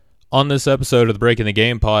On this episode of the Breaking the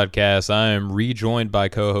Game podcast, I am rejoined by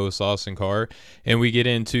co-host Austin Carr, and we get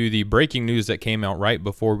into the breaking news that came out right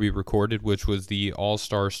before we recorded, which was the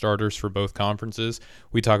all-star starters for both conferences.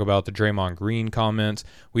 We talk about the Draymond Green comments.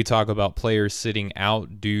 We talk about players sitting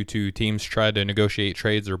out due to teams trying to negotiate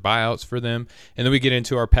trades or buyouts for them. And then we get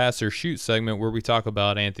into our pass or shoot segment where we talk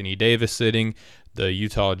about Anthony Davis sitting, the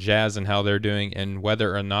Utah Jazz and how they're doing, and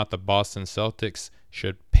whether or not the Boston Celtics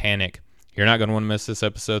should panic. You're not going to want to miss this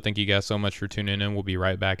episode. Thank you guys so much for tuning in. We'll be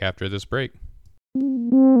right back after this break.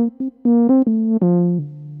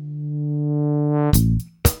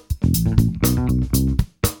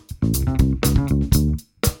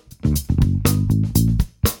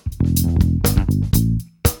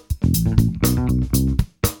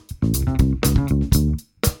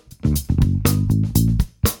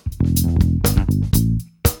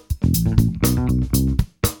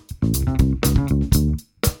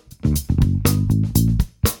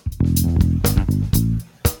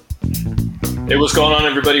 Hey, what's going on,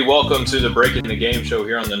 everybody? Welcome to the Breaking the Game show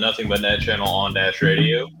here on the Nothing But Net channel on Dash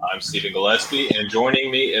Radio. I'm Stephen Gillespie, and joining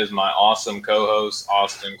me is my awesome co-host,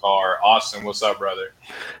 Austin Carr. Austin, what's up, brother?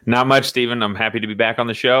 Not much, Stephen. I'm happy to be back on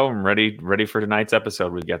the show. I'm ready for tonight's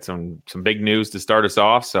episode. We've got some big news to start us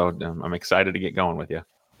off, so I'm excited to get going with you.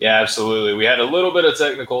 Yeah, absolutely. We had a little bit of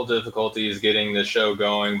technical difficulties getting the show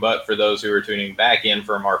going, but for those who are tuning back in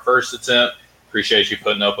from our first attempt, appreciate you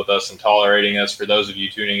putting up with us and tolerating us. For those of you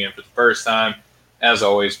tuning in for the first time, as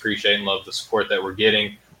always, appreciate and love the support that we're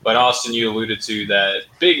getting. But Austin, you alluded to that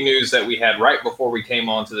big news that we had right before we came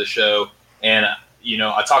on to the show. And, you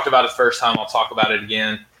know, I talked about it the first time. I'll talk about it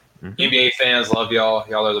again. NBA fans, love y'all.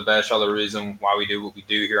 Y'all are the best. Y'all are the reason why we do what we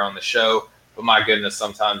do here on the show. But my goodness,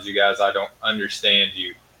 sometimes you guys, I don't understand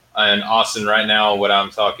you. And Austin, right now, what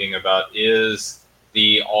I'm talking about is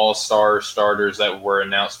the all-star starters that were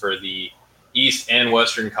announced for the East and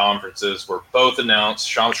Western conferences were both announced.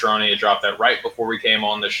 Shams Charania dropped that right before we came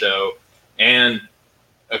on the show. And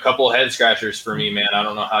a couple of head scratchers for me, man. I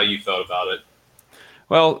don't know how you felt about it.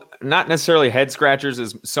 Well, not necessarily head scratchers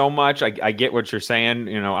as so much. I get what you're saying.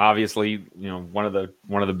 You know, obviously, you know, one of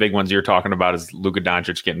the big ones you're talking about is Luka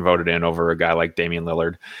Doncic getting voted in over a guy like Damian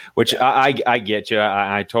Lillard, which I get you.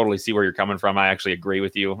 I totally see where you're coming from. I actually agree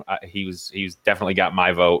with you. He's definitely got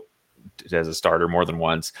my vote as a starter more than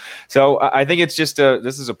once. So I think it's just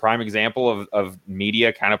this is a prime example of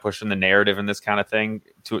media kind of pushing the narrative in this kind of thing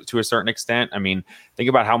to a certain extent. I mean, think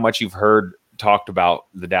about how much you've heard talked about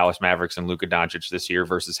the Dallas Mavericks and Luka Doncic this year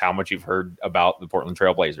versus how much you've heard about the Portland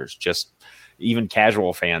Trail Blazers. Just even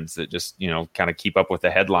casual fans that just, you know, kind of keep up with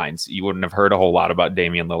the headlines. You wouldn't have heard a whole lot about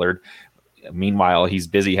Damian Lillard. Meanwhile, he's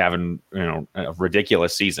busy having, you know, a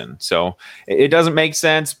ridiculous season. So it doesn't make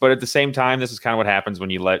sense. But at the same time, this is kind of what happens when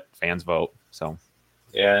you let fans vote. So,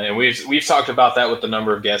 yeah, and we've talked about that with the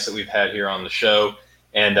number of guests that we've had here on the show.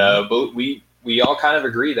 And but we all kind of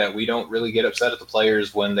agree that we don't really get upset at the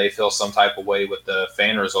players when they feel some type of way with the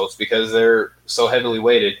fan results because they're so heavily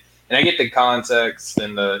weighted. And I get the context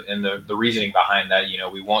and the reasoning behind that. You know,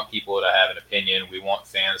 we want people to have an opinion. We want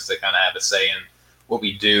fans to kind of have a say in what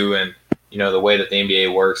we do and, you know, the way that the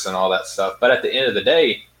NBA works and all that stuff. But at the end of the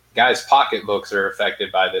day, guys' pocketbooks are affected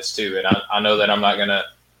by this too. And I know that I'm not going to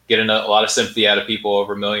get a lot of sympathy out of people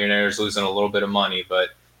over millionaires losing a little bit of money,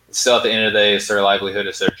 but still at the end of the day, it's their livelihood,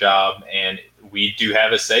 it's their job. And we do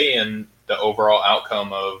have a say in the overall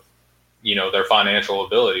outcome of, you know, their financial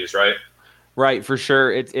abilities, right? Right, for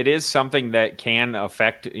sure. It is something that can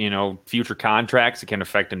affect, you know, future contracts. It can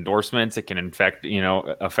affect endorsements. It can affect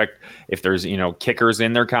if there's, you know, kickers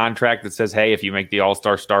in their contract that says, hey, if you make the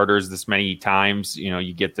all-star starters this many times, you know,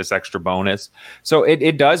 you get this extra bonus. So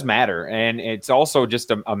it does matter. And it's also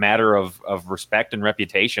just a matter of respect and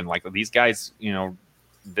reputation. Like these guys, you know,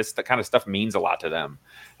 this kind of stuff means a lot to them.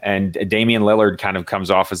 And Damian Lillard kind of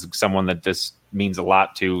comes off as someone that this means a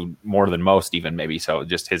lot to more than most, even maybe. So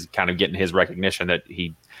just his kind of getting his recognition that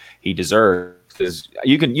he deserves. Because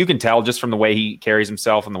you can tell just from the way he carries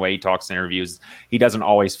himself and the way he talks in interviews, he doesn't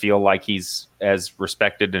always feel like he's as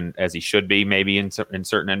respected and as he should be, maybe in certain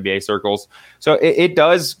NBA circles. So it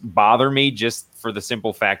does bother me just for the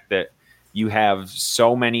simple fact that you have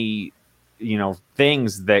so many, you know,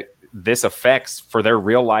 things that this affects for their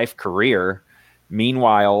real life career.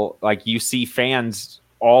 Meanwhile, like you see fans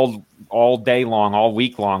all day long, all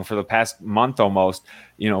week long for the past month almost,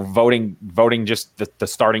 you know, voting just the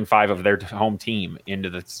starting five of their home team into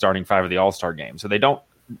the starting five of the All-Star game. So they don't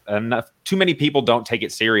too many people don't take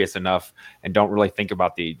it serious enough and don't really think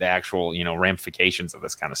about the actual, you know, ramifications of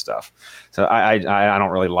this kind of stuff. So I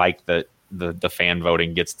don't really like that the fan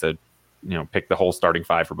voting gets to, you know, pick the whole starting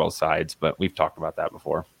five for both sides, but we've talked about that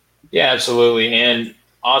before. Yeah, absolutely. And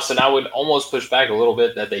Austin, I would almost push back a little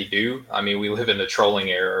bit that they do. I mean, we live in the trolling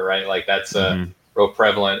era, right? Like that's a Mm-hmm. real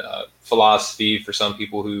prevalent philosophy for some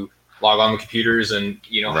people who log on the computers and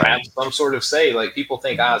have Right. some sort of say. Like people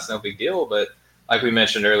think, it's no big deal, but like we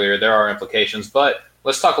mentioned earlier, there are implications. But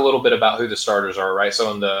let's talk a little bit about who the starters are, right?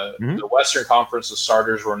 So in Mm-hmm. the Western Conference, the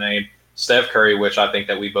starters were named Steph Curry, which I think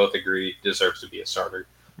that we both agree deserves to be a starter.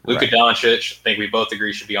 Luka Right. Doncic, I think we both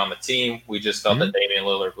agree should be on the team. We just felt Mm-hmm. that Damian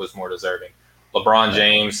Lillard was more deserving. LeBron Right.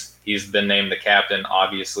 James, he's been named the captain.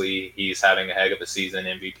 Obviously, he's having a heck of a season,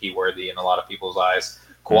 MVP worthy in a lot of people's eyes.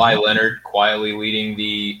 Mm-hmm. Kawhi Leonard quietly leading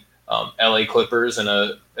the LA Clippers in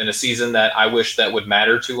a season that I wish that would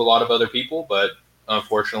matter to a lot of other people, but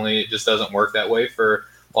unfortunately, it just doesn't work that way for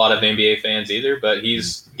a lot of NBA fans either. But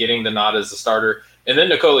he's getting the nod as the starter. And then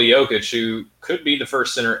Nikola Jokic, who could be the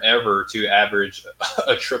first center ever to average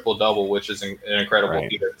a triple double, which is an incredible Right.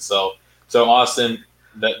 feat itself. So Austin,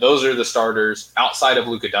 those are the starters outside of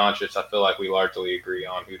Luka Doncic. I feel like we largely agree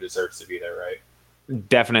on who deserves to be there, right?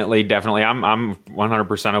 Definitely, definitely. I'm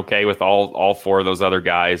 100% okay with all four of those other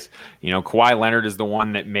guys. Kawhi Leonard is the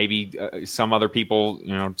one that maybe some other people,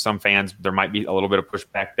 some fans, there might be a little bit of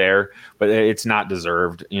pushback there, but it's not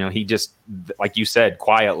deserved. He just, like you said,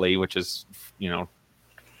 quietly, which is,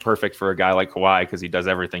 perfect for a guy like Kawhi because he does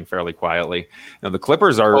everything fairly quietly. The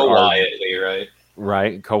Clippers are Quietly, right?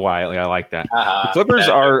 right, quietly. I like that. The Haha, Clippers that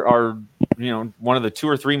joke. are one of the two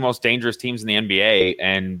or three most dangerous teams in the NBA,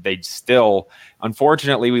 and they still,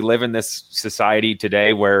 unfortunately, we live in this society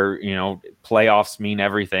today where playoffs mean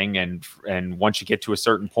everything, and once you get to a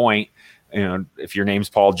certain point, if your name's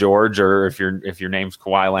Paul George or if your name's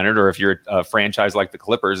Kawhi Leonard or if you're a franchise like the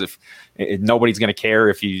Clippers, if nobody's going to care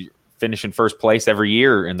if you finish in first place every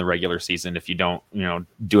year in the regular season if you don't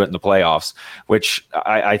do it in the playoffs, which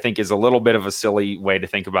I think is a little bit of a silly way to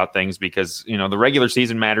think about things because the regular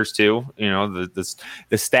season matters too. The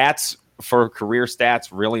stats for career stats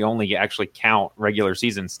really only actually count regular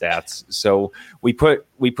season stats. So we put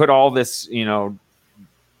all this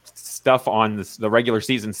stuff on the regular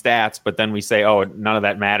season stats, but then we say, oh, none of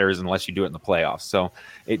that matters unless you do it in the playoffs. So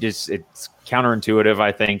it's counterintuitive,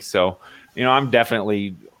 I think. So I'm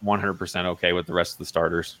definitely 100% okay with the rest of the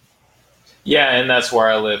starters. Yeah, and that's where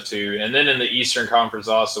I live too. And then in the Eastern Conference,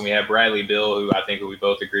 also we have Bradley Beal, who I think we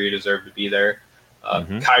both agree deserved to be there.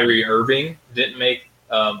 Mm-hmm. Kyrie Irving didn't make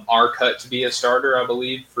our cut to be a starter, I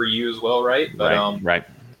believe, for you as well, right? But Right, right.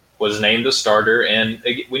 was named a starter. And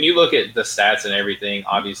when you look at the stats and everything,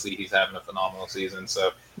 obviously he's having a phenomenal season,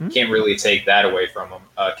 so Mm-hmm. can't really take that away from him.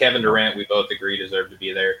 Kevin Durant, we both agree deserved to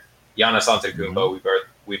be there. Giannis Mm-hmm. Antetokounmpo,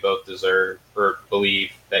 we both deserve or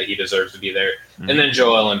believe that he deserves to be there. Mm-hmm. And then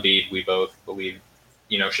Joel Embiid, we both believe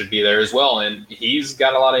should be there as well. And he's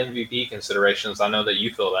got a lot of MVP considerations. I know that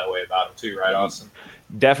you feel that way about him too, right, Austin?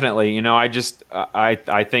 Definitely.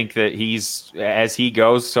 I think that he's, as he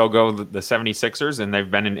goes, so go the 76ers, and they've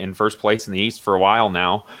been in first place in the East for a while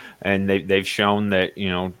now. And they've shown that,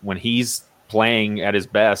 when he's playing at his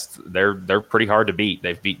best, they're pretty hard to beat.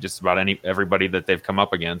 They've beat just about everybody that they've come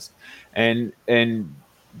up against. And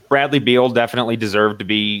Bradley Beal definitely deserved to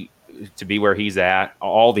be where he's at.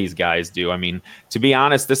 All these guys do. I mean, to be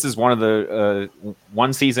honest, this is one of the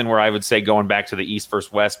one season where I would say going back to the East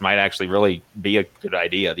versus West might actually really be a good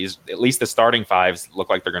idea. These, at least the starting fives, look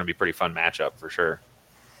like they're going to be pretty fun matchup for sure.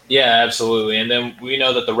 Yeah, absolutely. And then we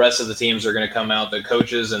know that the rest of the teams are going to come out. The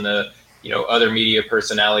coaches and the other media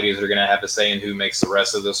personalities are going to have a say in who makes the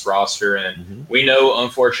rest of this roster. And Mm-hmm. we know,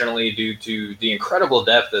 unfortunately, due to the incredible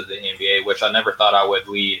depth of the NBA, which I never thought I would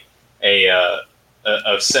lead a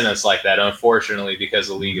sentence like that. Unfortunately, because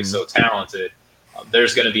the league is so talented,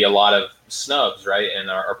 there's going to be a lot of snubs, right? And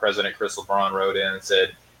our president Chris LeBron wrote in and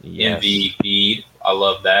said, Yes. MVP, I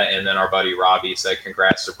love that. And then our buddy Robbie said,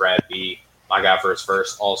 congrats to Brad B, my guy for his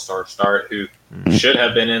first All-Star start, who should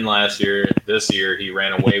have been in last year. This year, he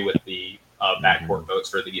ran away with the backcourt votes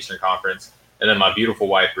for the Eastern Conference. And then my beautiful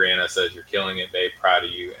wife, Brianna, says, you're killing it, babe. Proud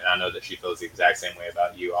of you. And I know that she feels the exact same way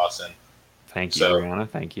about you, Austin. Thank you, So, Brianna.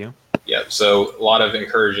 Thank you. yeah, so a lot of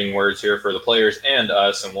encouraging words here for the players and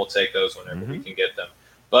us, and we'll take those whenever we can get them.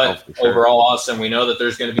 But for sure. overall, Austin, we know that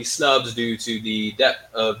there's going to be snubs due to the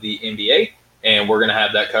depth of the NBA, and we're going to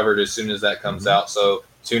have that covered as soon as that comes out. So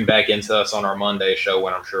tune back into us on our Monday show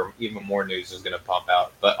when I'm sure even more news is going to pump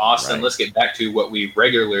out. But Austin, let's get back to what we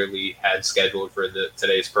regularly had scheduled for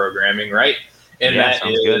today's programming, right? And that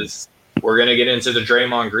is we're going to get into the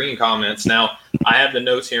Draymond Green comments. Now, I have the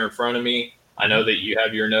notes here in front of me. I know that you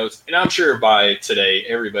have your notes, and I'm sure by today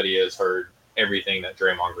everybody has heard everything that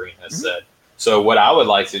Draymond Green has said. So what I would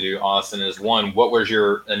like to do, Austin, is one, what was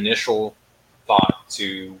your initial thought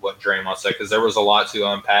to what Draymond said? Because there was a lot to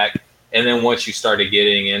unpack. And then once you started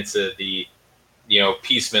getting into the,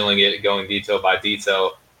 piecemealing it, going detail by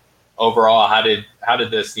detail, overall, how did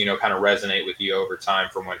this, kind of resonate with you over time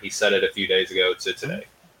from when he said it a few days ago to today?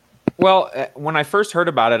 Well, when I first heard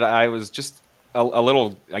about it, I was just a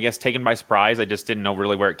little, I guess, taken by surprise. I just didn't know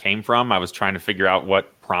really where it came from. I was trying to figure out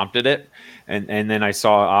what prompted it, and then I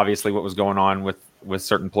saw obviously what was going on with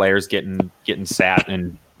certain players getting sat,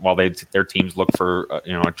 and while their teams look for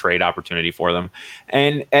a trade opportunity for them.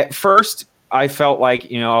 And at first, I felt like,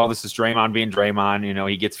 oh, this is Draymond being Draymond.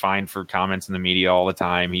 He gets fined for comments in the media all the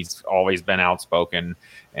time. He's always been outspoken,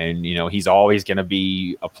 and he's always going to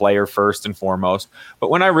be a player first and foremost. But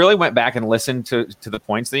when I really went back and listened to the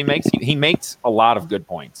points that he makes a lot of good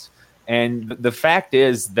points. And the fact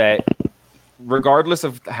is that regardless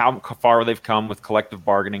of how far they've come with collective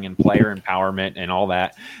bargaining and player empowerment and all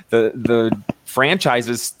that, the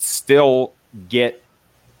franchises still get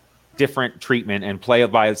different treatment and play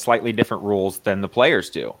by slightly different rules than the players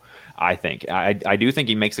do. I think I do think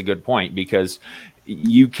he makes a good point, because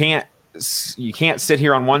you can't sit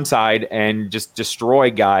here on one side and just destroy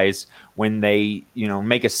guys when they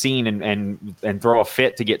make a scene and throw a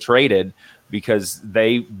fit to get traded because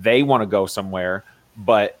they want to go somewhere.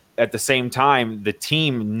 But at the same time, the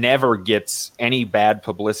team never gets any bad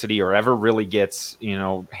publicity or ever really gets,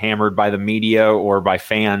 hammered by the media or by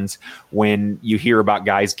fans when you hear about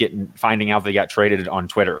guys finding out they got traded on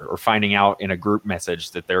Twitter, or finding out in a group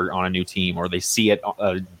message that they're on a new team, or they see it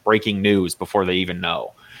breaking news before they even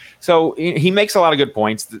know. So he makes a lot of good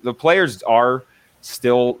points. The players are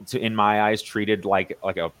still, in my eyes, treated like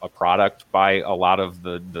a product by a lot of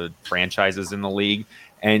the franchises in the league.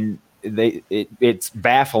 And it's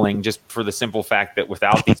baffling just for the simple fact that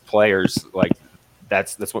without these players, like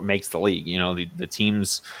that's what makes the league.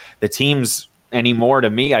 The teams anymore, to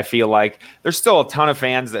me, I feel like there's still a ton of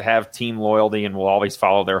fans that have team loyalty and will always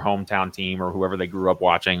follow their hometown team or whoever they grew up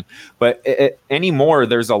watching. But anymore,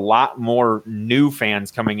 there's a lot more new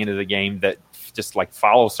fans coming into the game that just like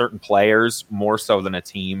follow certain players more so than a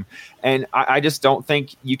team. And I just don't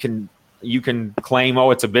think you can claim,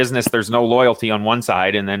 oh, it's a business, there's no loyalty on one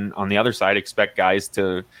side, and then on the other side expect guys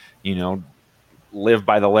to, live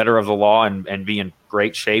by the letter of the law and be in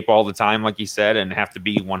great shape all the time, like you said, and have to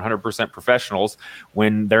be 100% professionals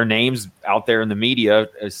when their names out there in the media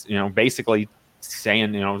is, basically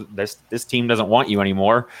saying, this team doesn't want you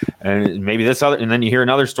anymore. And maybe this other, and then you hear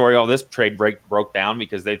another story, oh, this trade broke down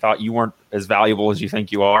because they thought you weren't as valuable as you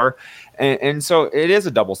think you are. And so it is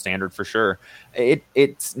a double standard for sure.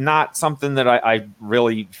 It's not something that I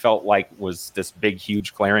really felt like was this big,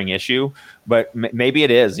 huge, glaring issue, but maybe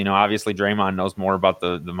it is. Obviously Draymond knows more about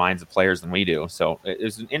the minds of players than we do. So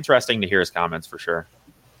it's interesting to hear his comments for sure.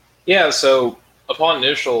 Yeah, so upon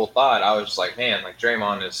initial thought, I was just like, man, like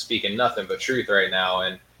Draymond is speaking nothing but truth right now.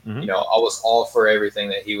 And, I was all for everything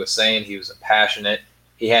that he was saying. He was passionate.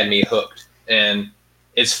 He had me hooked. And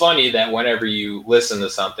it's funny that whenever you listen to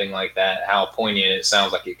something like that, how poignant it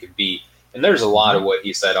sounds like it could be. And there's a lot of what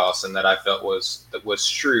he said, Austin, that I felt was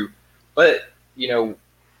true. But,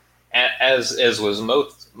 as was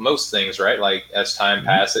most things, right? Like as time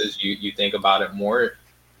passes, you think about it more,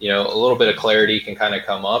 a little bit of clarity can kind of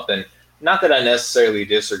come up. And not that I necessarily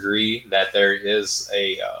disagree that there is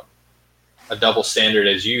a double standard,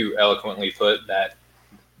 as you eloquently put, that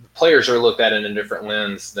players are looked at in a different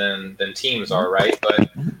lens than teams are, right? But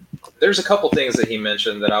there's a couple things that he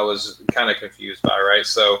mentioned that I was kind of confused by, right?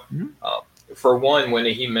 So for one, when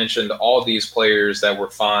he mentioned all these players that were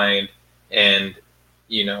fined and,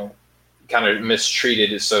 kind of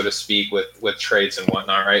mistreated, so to speak, with trades and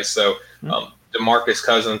whatnot, right? So DeMarcus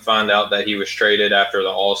Cousins found out that he was traded after the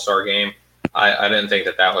All-Star game. I didn't think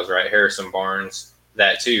that was right. Harrison Barnes,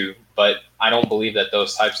 that too. But I don't believe that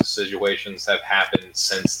those types of situations have happened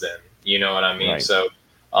since then. You know what I mean? Right. So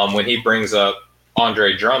when he brings up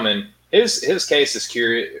Andre Drummond, his case is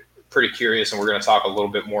pretty curious, and we're going to talk a little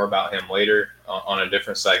bit more about him later on a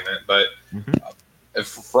different segment. But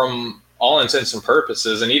from all intents and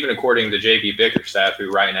purposes, and even according to JB Bickerstaff, who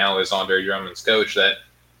right now is Andre Drummond's coach, that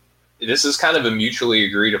this is kind of a mutually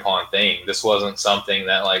agreed upon thing. This wasn't something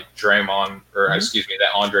that like Draymond, or that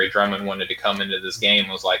Andre Drummond wanted to come into this game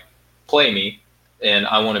was like, play me, and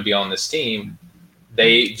I want to be on this team.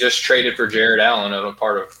 They just traded for Jared Allen on a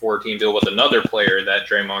part of a 4-team deal with another player that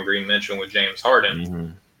Draymond Green mentioned with James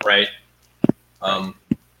Harden, right?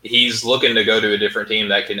 He's looking to go to a different team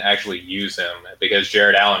that can actually use him because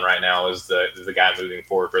Jared Allen right now is the guy moving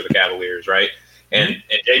forward for the Cavaliers, right? And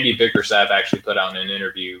JB Bickerstaff actually put out in an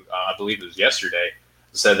interview, I believe it was yesterday,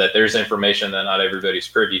 said that there's information that not everybody's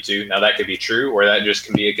privy to. Now, that could be true, or that just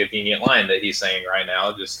can be a convenient line that he's saying right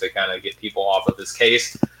now just to kind of get people off of this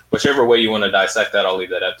case. whichever way you want to dissect that, I'll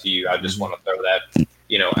leave that up to you. I just want to throw that,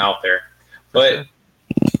 out there. But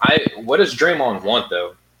what does Draymond want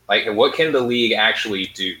though? Like, what can the league actually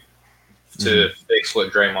do to fix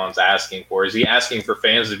what Draymond's asking for? Is he asking for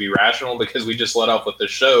fans to be rational? Because we just let off with the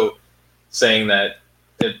show saying that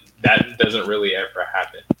that doesn't really ever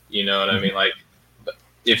happen. You know what I mean? Like,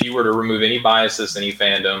 if you were to remove any biases, any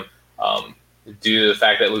fandom, due to the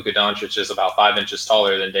fact that Luka Doncic is about 5 inches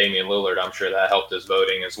taller than Damian Lillard, I'm sure that helped his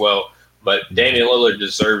voting as well. But Damian Lillard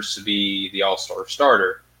deserves to be the all-star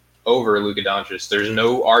starter over Luka Doncic. There's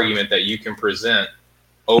no argument that you can present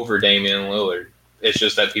over Damian Lillard. It's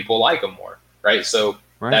just that people like him more, right? So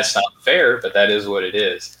that's not fair, but that is what it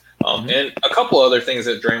is. And a couple other things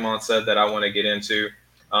that Draymond said that I want to get into.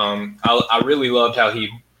 I really loved how he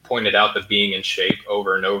pointed out the being in shape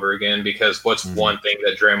over and over again, because what's one thing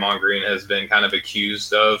that Draymond Green has been kind of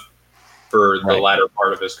accused of for the latter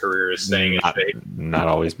part of his career is staying in shape. Not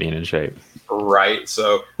always being in shape. Right.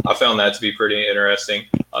 So I found that to be pretty interesting.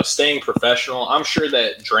 Staying professional. I'm sure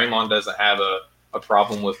that Draymond doesn't have a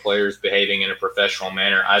problem with players behaving in a professional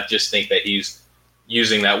manner. I just think that he's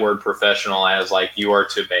using that word professional as like you are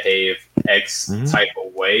to behave X type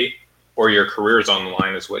of way or your career's on the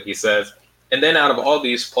line is what he says. And then out of all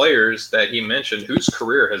these players that he mentioned, whose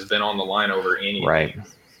career has been on the line over anything? Right.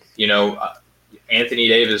 Anthony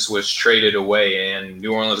Davis was traded away, and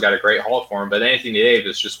New Orleans got a great haul for him. But Anthony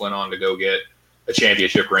Davis just went on to go get a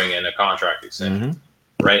championship ring and a contract extension.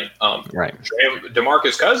 Right.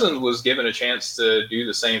 DeMarcus Cousins was given a chance to do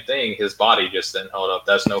the same thing. His body just didn't hold up.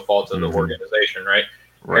 That's no fault of the organization, right?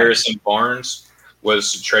 Harrison Barnes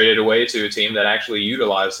was traded away to a team that actually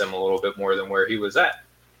utilized him a little bit more than where he was at.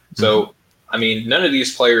 So, I mean, none of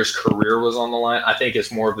these players' career was on the line. I think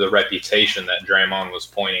it's more of the reputation that Draymond was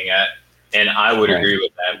pointing at. And I would agree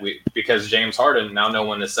with that. Because James Harden, now no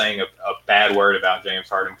one is saying a bad word about James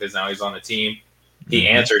Harden because now he's on the team. He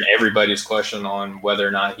answered everybody's question on whether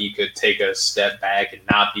or not he could take a step back and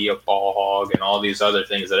not be a ball hog and all these other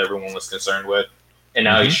things that everyone was concerned with. And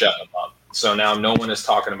now he's shutting them up. So now no one is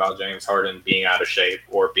talking about James Harden being out of shape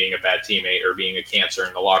or being a bad teammate or being a cancer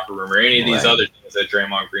in the locker room or any of these other things that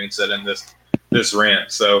Draymond Green said in this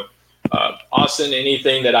rant. So, Austin,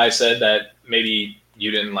 anything that I said that maybe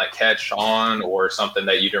you didn't catch on or something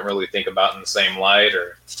that you didn't really think about in the same light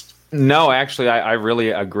or? No, actually, I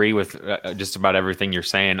really agree with just about everything you're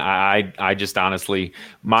saying. I just honestly,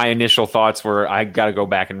 my initial thoughts were I got to go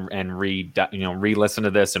back and re-listen to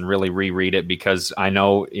this and really reread it, because I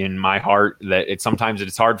know in my heart that sometimes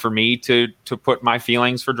it's hard for me to put my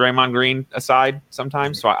feelings for Draymond Green aside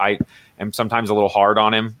sometimes. So I am sometimes a little hard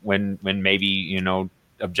on him when maybe,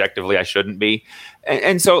 objectively I shouldn't be.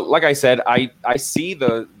 And so, like I said, I see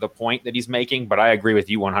the point that he's making, but I agree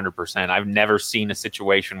with you 100%. I've never seen a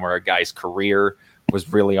situation where a guy's career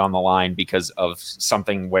was really on the line because of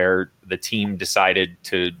something where the team decided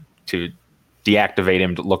to deactivate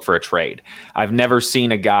him to look for a trade. I've never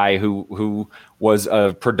seen a guy who was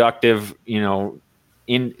a productive,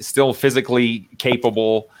 still physically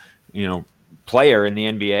capable, player in the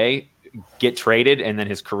NBA get traded and then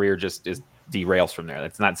his career just derails from there.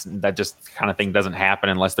 That just kind of thing doesn't happen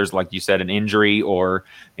unless there's, like you said, an injury or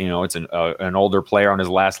it's an older player on his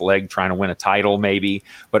last leg trying to win a title maybe.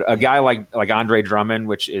 But a guy like Andre Drummond,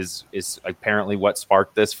 which is apparently what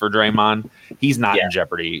sparked this for Draymond, he's not in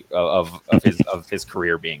jeopardy of his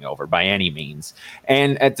career being over by any means.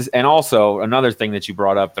 And also another thing that you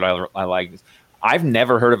brought up that I like, I've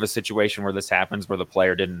never heard of a situation where this happens where the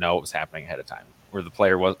player didn't know it was happening ahead of time, where the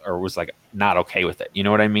player was like not okay with it. You know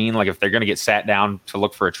what I mean? Like if they're going to get sat down to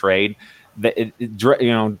look for a trade,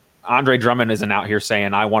 Andre Drummond isn't out here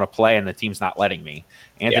saying I want to play and the team's not letting me.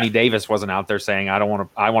 Anthony Davis wasn't out there saying I want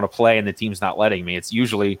to play and the team's not letting me. It's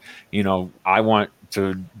usually, I want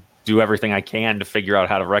to do everything I can to figure out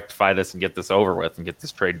how to rectify this and get this over with and get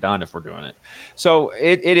this trade done if we're doing it. So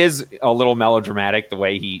it is a little melodramatic the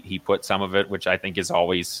way he put some of it, which I think is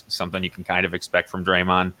always something you can kind of expect from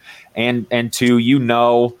Draymond. And two,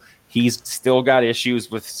 he's still got issues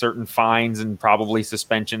with certain fines and probably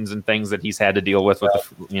suspensions and things that he's had to deal with the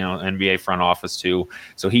NBA front office too.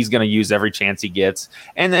 So he's going to use every chance he gets.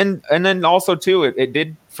 And then also too, it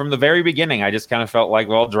did from the very beginning. I just kind of felt like,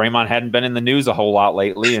 well, Draymond hadn't been in the news a whole lot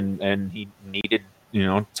lately, and he needed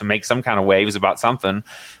to make some kind of waves about something.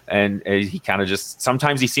 And he kind of just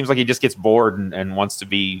sometimes he seems like he just gets bored and wants to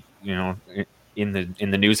be in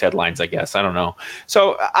the news headlines, I guess. I don't know.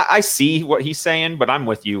 So I see what he's saying, but I'm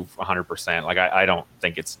with you 100%. Like I don't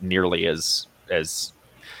think it's nearly as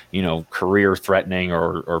career threatening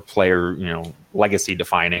or player legacy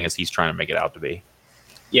defining as he's trying to make it out to be.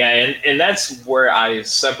 Yeah, and that's where I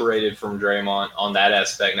separated from Draymond on that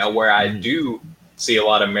aspect. Now, where I do see a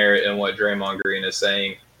lot of merit in what Draymond Green is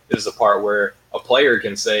saying is the part where a player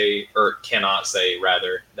can say, or cannot say,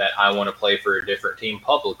 rather, that I want to play for a different team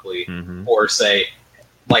publicly, or say,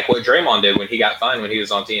 like what Draymond did when he got fined when he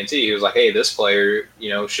was on TNT. He was like, hey, this player,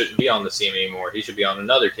 shouldn't be on the team anymore. He should be on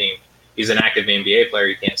another team. He's an active NBA player.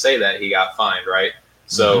 He can't say that. He got fined, right?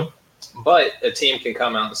 So, but a team can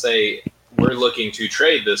come out and say, we're looking to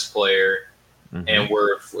trade this player, and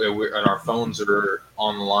we're and our phones are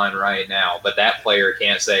on the line right now. But that player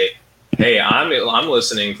can't say, hey, I'm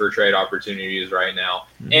listening for trade opportunities right now.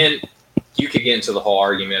 And you could get into the whole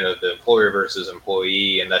argument of the employer versus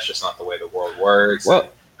employee, and that's just not the way the world works. Well,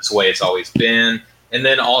 it's the way it's always been. And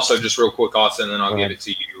then also, just real quick, Austin, and then I'll give it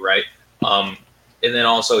to you, right? And then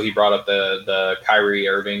also, he brought up the Kyrie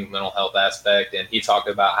Irving mental health aspect, and he talked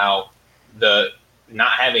about how the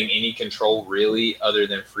not having any control really other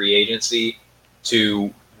than free agency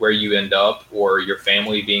to where you end up or your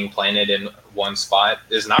family being planted in one spot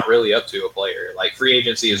is not really up to a player. Like free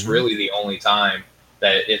agency is really the only time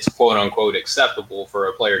that it's quote unquote acceptable for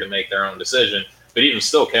a player to make their own decision. But even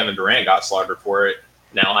still, Kevin Durant got slaughtered for it.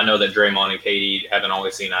 Now, I know that Draymond and KD haven't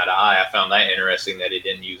always seen eye to eye. I found that interesting that he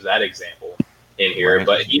didn't use that example in here, right.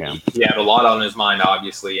 But he had a lot on his mind,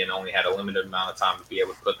 obviously, and only had a limited amount of time to be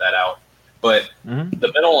able to put that out. But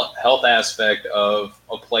the mental health aspect of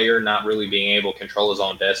a player not really being able to control his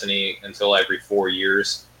own destiny until every 4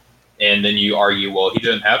 years, and then you argue, well, he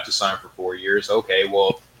doesn't have to sign for 4 years. Okay,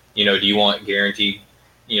 well, do you want guaranteed,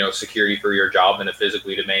 security for your job in a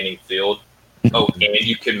physically demanding field? Oh, and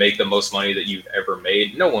you can make the most money that you've ever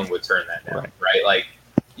made. No one would turn that down, right? Like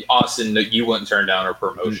Austin, you wouldn't turn down a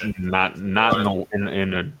promotion. Not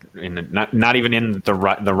even in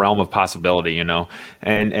the realm of possibility,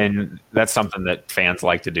 and that's something that fans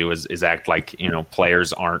like to do is act like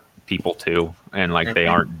players aren't people too, and like they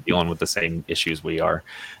aren't dealing with the same issues we are.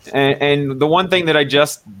 And the one thing that I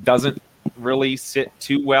just doesn't really sit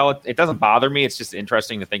too well, it doesn't bother me, it's just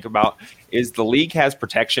interesting to think about, is the league has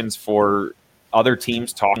protections for other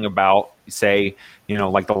teams talking about, say,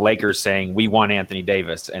 like the Lakers saying we want Anthony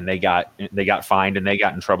Davis, and they got fined and they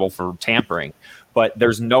got in trouble for tampering. But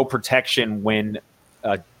there's no protection when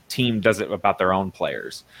a team does it about their own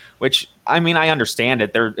players, which, I mean, I understand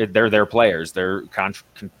it. They're their players. They're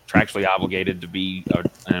contractually obligated to be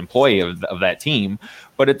an employee of that team.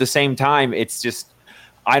 But at the same time, it's just,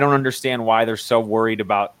 I don't understand why they're so worried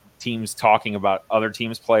about teams talking about other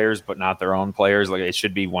teams' players, but not their own players. Like, it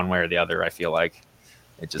should be one way or the other, I feel like.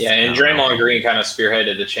 And Draymond Green kind of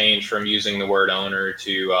spearheaded the change from using the word owner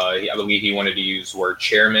to, I believe he wanted to use the word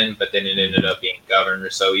chairman, but then it ended up being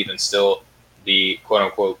governor. So even still, the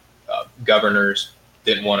quote-unquote governors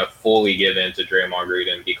didn't want to fully give in to Draymond Green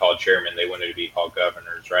and be called chairman. They wanted to be called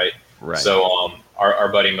governors, right? So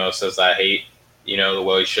our buddy Mo says, I hate,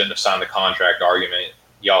 well, he shouldn't have signed the contract argument.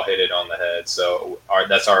 Y'all hit it on the head. So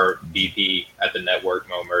that's our VP at the network,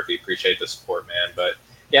 Mo Murphy. Appreciate the support, man. But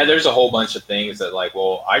yeah, there's a whole bunch of things that, like,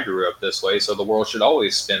 well, I grew up this way, so the world should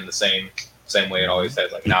always spin the same way it always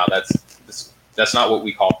has. Like, nah, that's not what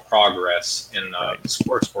we call progress in the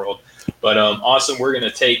sports world. But Austin, we're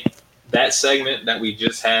gonna take that segment that we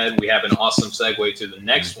just had. We have an awesome segue to the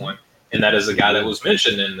next one, and that is a guy that was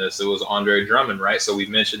mentioned in this. It was Andre Drummond, right? So we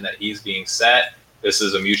mentioned that he's being sat. This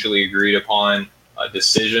is a mutually agreed upon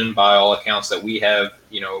decision by all accounts that we have,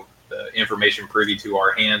 the information privy to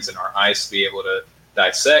our hands and our eyes to be able to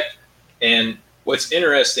dissect. And what's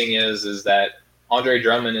interesting is that Andre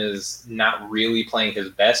Drummond is not really playing his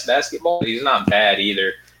best basketball. He's not bad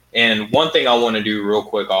either. And one thing I want to do real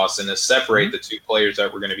quick, Austin, is separate the two players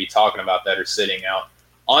that we're going to be talking about that are sitting out.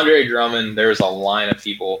 Andre Drummond, there's a line of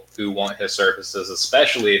people who want his services,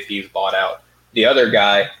 especially if he's bought out. The other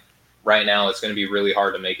guy, right now, it's going to be really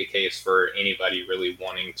hard to make a case for anybody really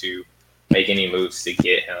wanting to make any moves to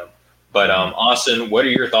get him. But Austin, what are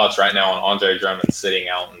your thoughts right now on Andre Drummond sitting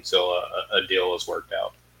out until a deal is worked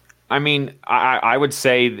out? I mean, I would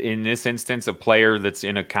say in this instance, a player that's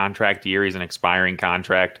in a contract year, he's an expiring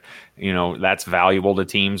contract, that's valuable to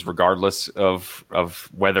teams regardless of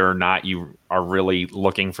whether or not you are really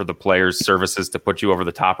looking for the player's services to put you over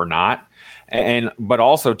the top or not. But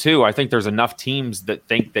also, too, I think there's enough teams that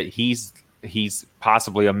think that he's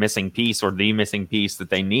possibly a missing piece or the missing piece that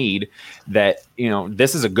they need, that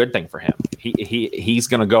this is a good thing for him. He's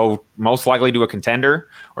going to go most likely to a contender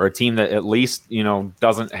or a team that at least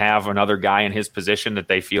doesn't have another guy in his position that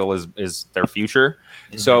they feel is their future.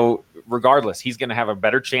 So regardless, he's going to have a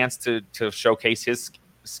better chance to showcase his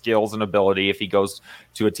skills and ability if he goes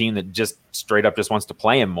to a team that just straight up just wants to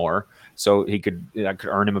play him more, so he could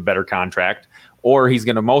earn him a better contract. Or he's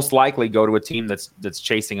going to most likely go to a team that's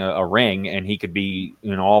chasing a ring, and he could be,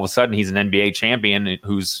 all of a sudden he's an NBA champion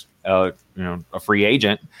who's a free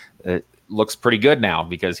agent. Looks pretty good now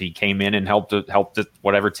because he came in and helped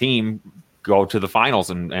whatever team go to the finals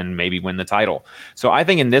and maybe win the title. So I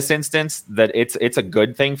think in this instance that it's a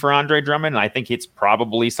good thing for Andre Drummond. And I think it's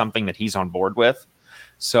probably something that he's on board with.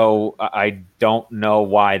 So I don't know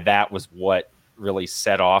why that was what really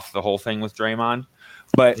set off the whole thing with Draymond.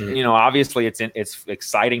 But, obviously it's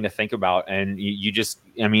exciting to think about. And you just,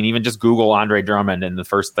 even just Google Andre Drummond, and the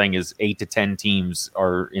first thing is 8 to 10 teams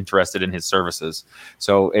are interested in his services.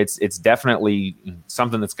 So it's definitely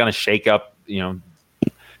something that's going to shake up the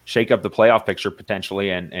playoff picture potentially,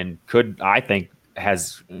 and could, I think,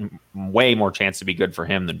 has way more chance to be good for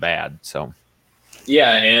him than bad. So,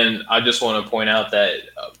 yeah. And I just want to point out that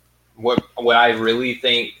what I really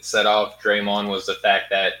think set off Draymond was the fact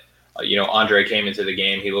that, Andre came into the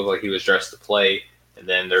game. He looked like he was dressed to play. And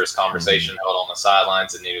then there was conversation held on the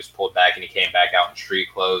sidelines, and he was pulled back, and he came back out in street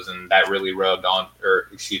clothes. And that really rubbed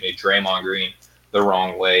Draymond Green the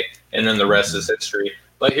wrong way. And then the rest is history.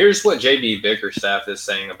 But here's what JB Bickerstaff is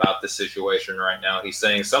saying about this situation right now. He's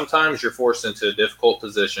saying sometimes you're forced into difficult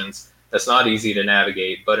positions that's not easy to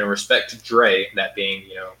navigate. But in respect to Dre, that being,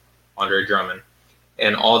 Andre Drummond,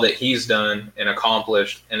 and all that he's done and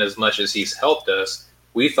accomplished, and as much as he's helped us,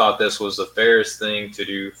 we thought this was the fairest thing to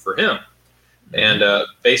do for him. And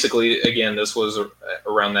basically, again, this was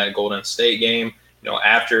around that Golden State game,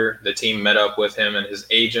 after the team met up with him and his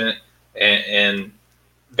agent. And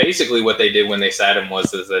basically what they did when they sat him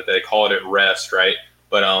is that they called it rest, right?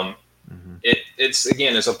 But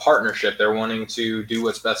it's a partnership. They're wanting to do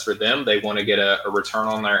what's best for them. They want to get a return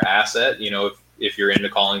on their asset. If you're into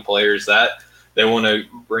calling players that, they want to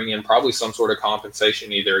bring in probably some sort of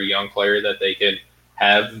compensation, either a young player that they could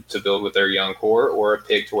have to build with their young core, or a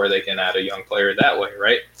pick to where they can add a young player that way,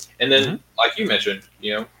 right? And then, like you mentioned,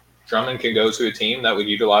 Drummond can go to a team that would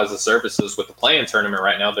utilize the services with the play-in tournament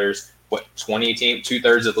right now. There's 20 teams,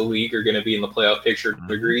 2/3 of the league are going to be in the playoff picture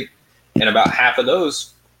degree, and about half of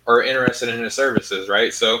those are interested in his services,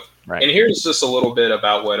 right? So, and here's just a little bit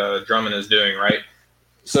about what Drummond is doing, right?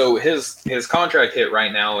 So his contract hit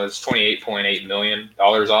right now is $28.8 million,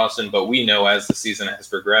 Austin. But we know as the season has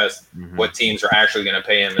progressed, what teams are actually going to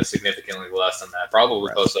pay him is significantly less than that,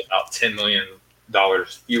 probably close to about $10 million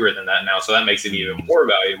fewer than that now. So that makes it even more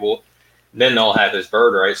valuable. Then they'll have his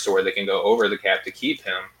bird rights to where they can go over the cap to keep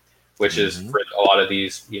him, which is for a lot of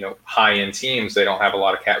these, high-end teams, they don't have a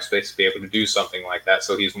lot of cap space to be able to do something like that.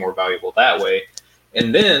 So he's more valuable that way.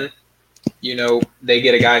 And then, they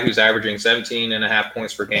get a guy who's averaging 17.5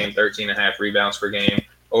 points per game, 13.5 rebounds per game,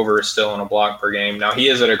 over a steal and a block per game. Now, he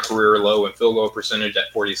is at a career low in field goal percentage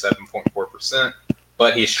at 47.4%,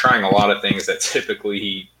 but he's trying a lot of things that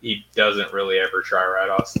typically he doesn't really ever try, right,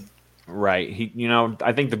 Austin? Right.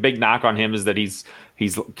 I think the big knock on him is that he's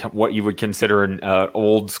what you would consider an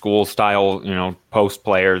old school style, post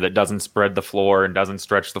player that doesn't spread the floor and doesn't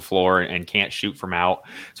stretch the floor and can't shoot from out.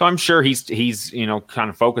 So I'm sure he's kind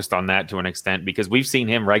of focused on that to an extent, because we've seen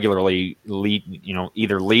him regularly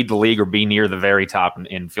either lead the league or be near the very top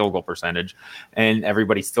in field goal percentage. And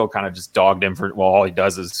everybody still kind of just dogged him for, all he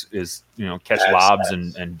does is catch lobs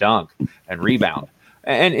and dunk and rebound.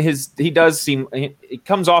 And it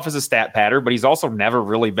comes off as a stat patter, but he's also never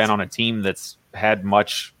really been on a team that's had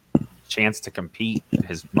much chance to compete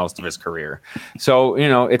most of his career. So,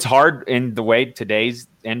 it's hard in the way today's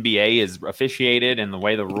NBA is officiated and the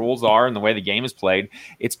way the rules are and the way the game is played.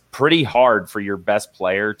 It's pretty hard for your best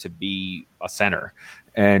player to be a center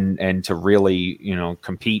and to really,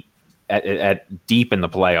 compete at deep in the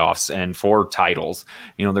playoffs and for titles.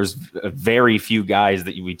 There's very few guys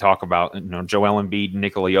that we talk about, Joel Embiid,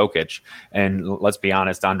 Nikola Jokic, and let's be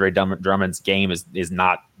honest, Andre Drummond's game is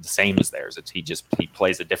not the same as theirs. He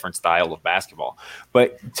plays a different style of basketball.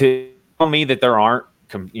 But to tell me that there aren't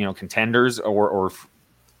contenders or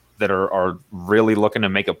that are really looking to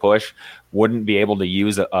make a push, wouldn't be able to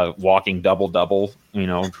use a walking double-double,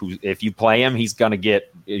 who, if you play him, he's going to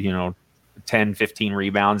get, 10, 15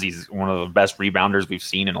 rebounds. He's one of the best rebounders we've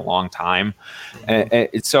seen in a long time.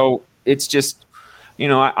 So it's just,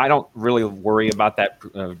 I don't really worry about that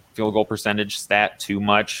field goal percentage stat too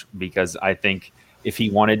much, because I think if he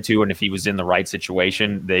wanted to, and if he was in the right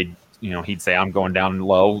situation, he'd say, I'm going down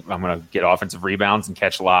low. I'm going to get offensive rebounds and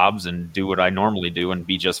catch lobs and do what I normally do and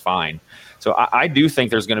be just fine. So I do think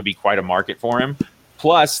there's going to be quite a market for him.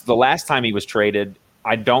 Plus, the last time he was traded,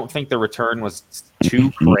 I don't think the return was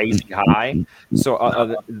too crazy high.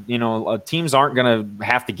 So, teams aren't going to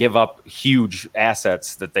have to give up huge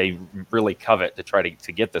assets that they really covet to try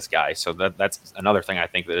to get this guy. So that's another thing I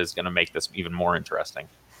think that is going to make this even more interesting.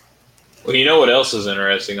 Well, you know what else is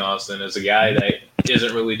interesting, Austin, is a guy that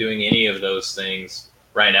isn't really doing any of those things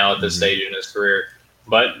right now at this stage in his career.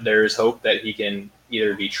 But there's hope that he can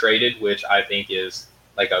either be traded, which I think is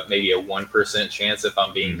like maybe a 1% chance if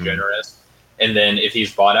I'm being generous. And then if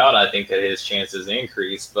he's bought out, I think that his chances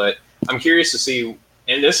increase. But I'm curious to see,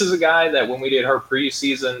 and this is a guy that when we did our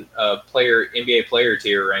preseason NBA player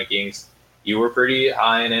tier rankings, you were pretty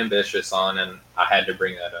high and ambitious on, and I had to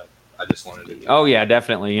bring that up. I just wanted to. Oh yeah,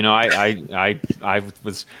 definitely. You know, I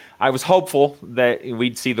was hopeful that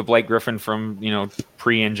we'd see the Blake Griffin from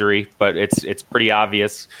pre-injury, but it's pretty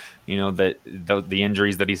obvious, that the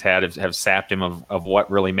injuries that he's had have sapped him of what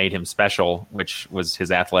really made him special, which was his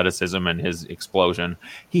athleticism and his explosion.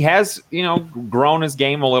 He has grown his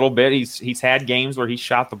game a little bit. He's had games where he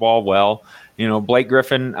shot the ball well. Blake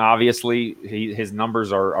Griffin, obviously, his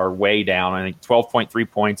numbers are way down. I think 12.3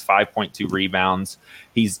 points, 5.2 rebounds.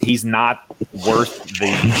 He's not worth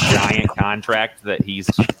the giant contract that he's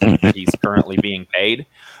currently being paid.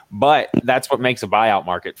 But that's what makes a buyout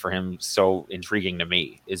market for him so intriguing to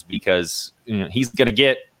me, is because he's going to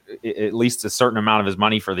get at least a certain amount of his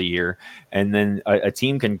money for the year, and then a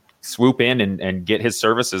team can swoop in and get his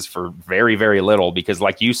services for very, very little. Because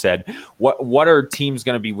like you said, what are teams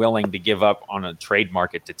going to be willing to give up on a trade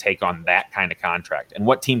market to take on that kind of contract? And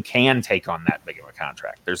what team can take on that big of a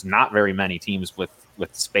contract? There's not very many teams with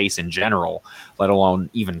space in general, let alone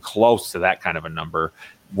even close to that kind of a number,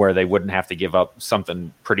 where they wouldn't have to give up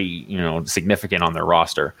something pretty, significant on their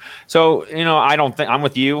roster. So, I'm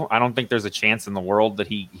with you. I don't think there's a chance in the world that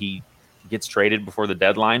he gets traded before the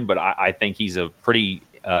deadline, but I think he's a pretty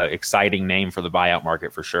exciting name for the buyout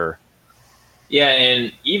market for sure. Yeah,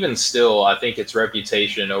 and even still, I think it's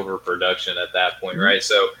reputation over production at that point, right?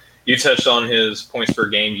 So you touched on his points per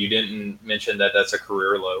game. You didn't mention that that's a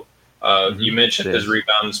career low. You mentioned his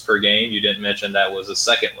rebounds per game. You didn't mention that was the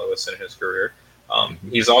second lowest in his career.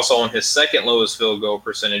 He's also on his second lowest field goal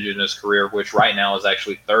percentage in his career, which right now is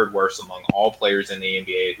actually third worst among all players in the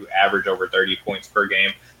NBA who average over 30 points per game.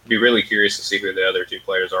 I'd be really curious to see who the other two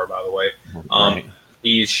players are, by the way.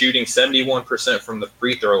 He's shooting 71% from the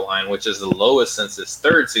free throw line, which is the lowest since his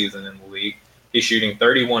third season in the league. He's shooting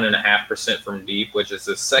 31.5% from deep, which is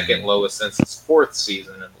the second lowest since his fourth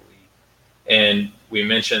season in the league. And we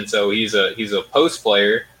mentioned, so he's a post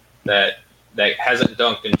player that hasn't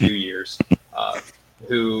dunked in 2 years.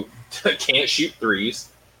 Who can't shoot threes,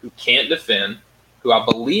 who can't defend, who I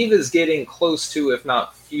believe is getting close to, if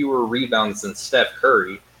not fewer rebounds than Steph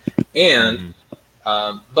Curry. And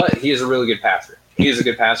but he is a really good passer. He is a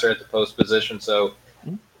good passer at the post position. So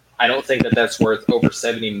I don't think that that's worth over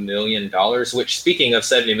 $70 million, which, speaking of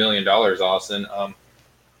 $70 million, Austin,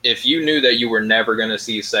 if you knew that you were never going to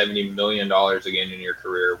see $70 million again in your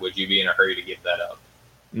career, would you be in a hurry to give that up?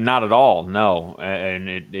 Not at all, no. And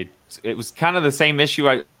it was kind of the same issue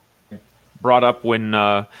I brought up when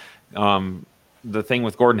the thing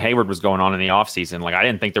with Gordon Hayward was going on in the offseason. Like, I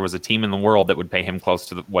didn't think there was a team in the world that would pay him close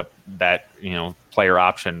to what that player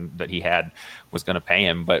option that he had was going to pay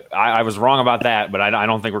him. But I was wrong about that, but I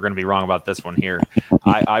don't think we're going to be wrong about this one here.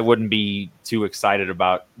 I wouldn't be too excited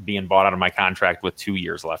about being bought out of my contract with 2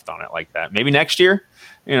 years left on it like that. Maybe next year.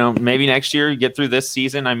 Maybe next year you get through this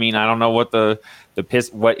season. I mean, I don't know what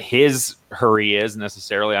what his hurry is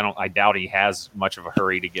necessarily. I doubt he has much of a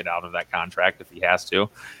hurry to get out of that contract if he has to.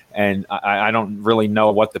 And I don't really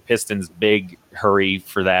know what the Pistons' big hurry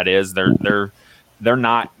for that is. They're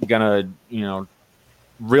not gonna,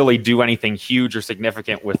 really do anything huge or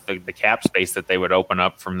significant with the cap space that they would open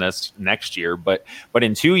up from this next year. But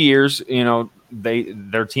in 2 years,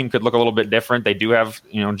 their team could look a little bit different. They do have,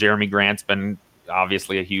 Jeremy Grant's been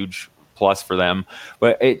obviously a huge plus for them,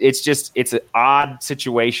 but it's an odd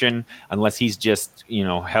situation unless he's just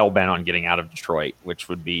hell bent on getting out of Detroit, which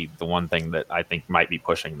would be the one thing that I think might be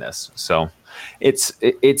pushing this. So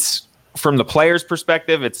it's from the player's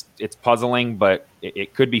perspective, it's puzzling, but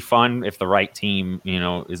it could be fun if the right team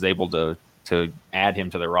is able to add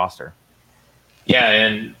him to their roster. Yeah,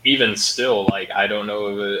 and even still, I don't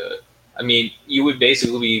know. You would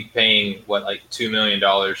basically be paying $2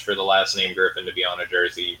 million for the last name Griffin to be on a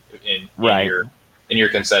jersey in your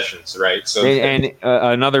concessions, right? So and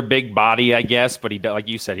another big body, I guess, but like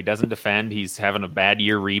you said, he doesn't defend. He's having a bad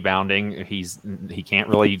year rebounding. He can't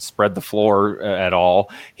really spread the floor at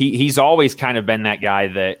all. He's always kind of been that guy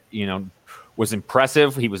that was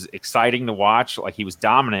impressive. He was exciting to watch. Like, he was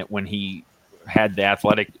dominant when he had the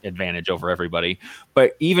athletic advantage over everybody.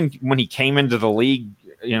 But even when he came into the league,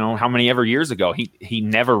 how many ever years ago, he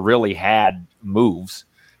never really had moves.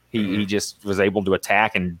 He just was able to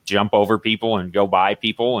attack and jump over people and go by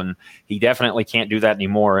people, and he definitely can't do that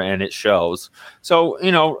anymore, and it shows. So,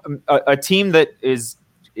 a team that is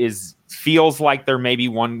feels like they're maybe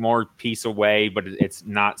one more piece away, but it's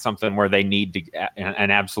not something where they need to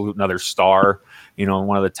an absolute another star,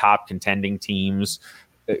 one of the top contending teams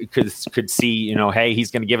could see, hey,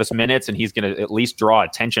 he's going to give us minutes and he's going to at least draw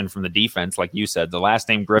attention from the defense. Like you said, the last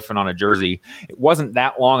name Griffin on a jersey, it wasn't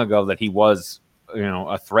that long ago that he was,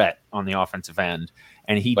 a threat on the offensive end.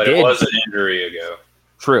 And it was an injury ago.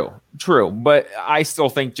 True. But I still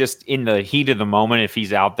think just in the heat of the moment, if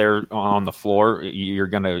he's out there on the floor, you're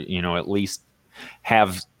going to, at least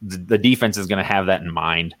have the defense is going to have that in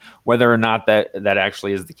mind. Whether or not that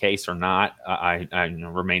actually is the case or not, I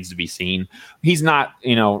remains to be seen. He's not,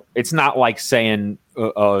 it's not like saying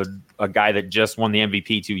a guy that just won the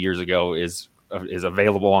MVP 2 years ago is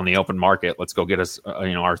available on the open market. Let's go get us,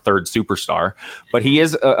 our third superstar. But he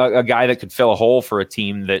is a guy that could fill a hole for a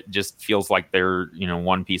team that just feels like they're,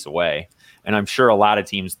 one piece away. And I'm sure a lot of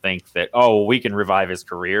teams think that, we can revive his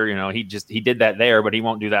career. He did that there, but he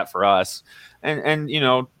won't do that for us. And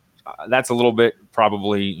that's a little bit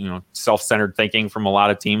probably, self-centered thinking from a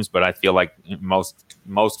lot of teams. But I feel like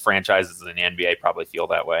most franchises in the NBA probably feel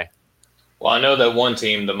that way. Well, I know that one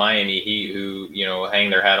team, the Miami Heat, who, hang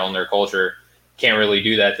their hat on their culture, can't really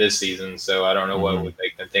do that this season. So I don't know what would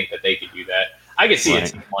make them think that they could do that. I could see a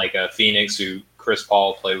team like Phoenix, who Chris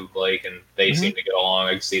Paul played with Blake, and they seem to get along.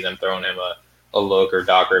 I could see them throwing him a look, or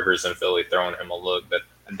Doc Rivers in Philly throwing him a look. But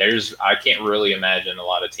I can't really imagine a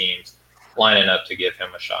lot of teams lining up to give him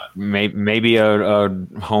a shot. Maybe a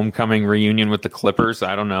homecoming reunion with the Clippers.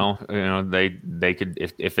 I don't know. They could,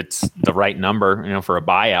 if it's the right number, for a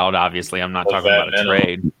buyout. Obviously, I'm not talking about a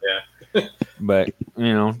trade. Yeah. But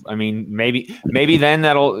maybe then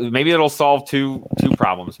it'll solve two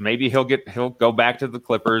problems. Maybe he'll go back to the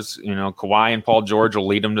Clippers. Kawhi and Paul George will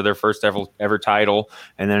lead them to their first ever title,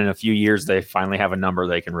 and then in a few years they finally have a number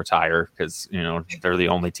they can retire because they're the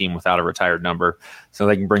only team without a retired number, so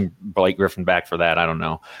they can bring Blake Griffin back for that. I don't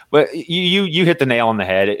know, but you hit the nail on the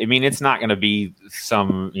head. I mean, it's not going to be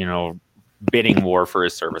some bidding war for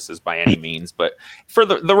his services by any means, but for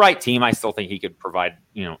the right team, I still think he could provide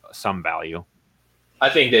some value. I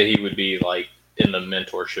think that he would be like in the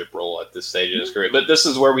mentorship role at this stage of his career. But this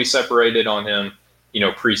is where we separated on him,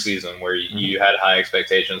 preseason, where you had high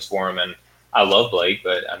expectations for him. And I love Blake,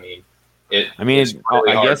 but I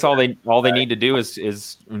guess all they need to do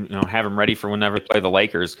is have him ready for whenever they play the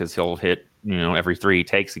Lakers, because he'll hit every three he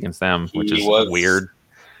takes against them, which is weird.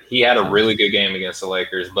 He had a really good game against the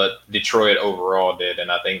Lakers, but Detroit overall did,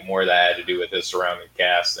 and I think more of that had to do with his surrounding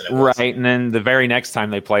cast. Right, and then the very next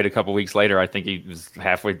time they played a couple weeks later, I think he was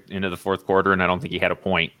halfway into the fourth quarter, and I don't think he had a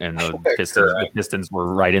point. And the Pistons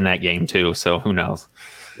were right in that game too, so who knows?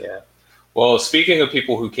 Yeah. Well, speaking of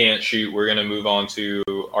people who can't shoot, we're going to move on to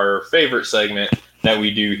our favorite segment that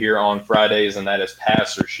we do here on Fridays, and that is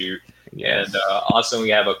Pass or Shoot. Yes. And Austin, we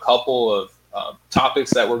have a couple of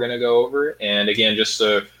topics that we're going to go over. And again, just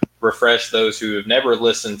to refresh those who have never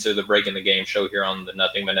listened to the Breaking the Game show here on the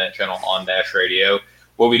Nothing But Net channel on Dash Radio,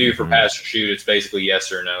 what we do for Pass or Shoot, it's basically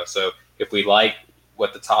yes or no. So if we like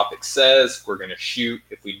what the topic says, we're going to shoot.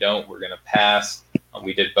 If we don't, we're going to pass.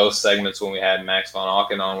 We did both segments when we had Max Von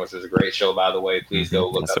Auken on, which was a great show, by the way. Please go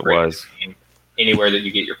look up Breaking the Game anywhere that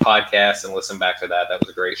you get your podcast and listen back to that. That was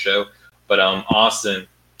a great show. But Austin,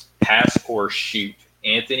 pass or shoot,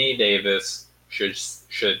 Anthony Davis should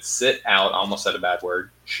sit out. I almost said a bad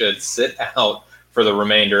word. Should sit out for the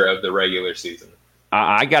remainder of the regular season.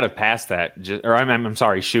 I got to pass that. I'm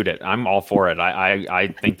sorry, shoot it. I'm all for it.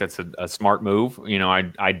 I think that's a smart move.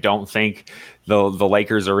 I don't think the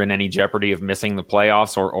Lakers are in any jeopardy of missing the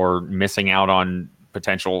playoffs or missing out on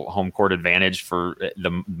potential home court advantage for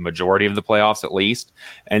the majority of the playoffs, at least.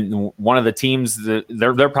 And one of the teams that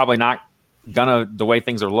they're probably not gonna, the way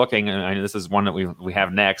things are looking, and I know this is one that we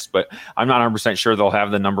have next, but I'm not 100% sure they'll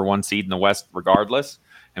have the number one seed in the West regardless.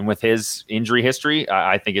 And with his injury history,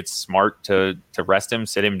 I think it's smart to rest him,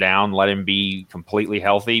 sit him down, let him be completely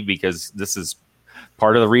healthy, because this is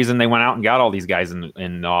part of the reason they went out and got all these guys in the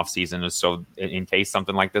offseason, is so in case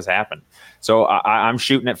something like this happened. So I'm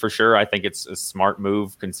shooting it for sure. I think it's a smart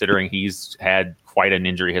move considering he's had quite an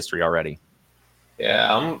injury history already.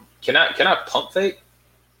 Yeah. Can I pump fake?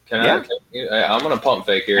 I'm going to pump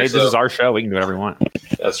fake here. Hey, this is our show. We can do whatever we want.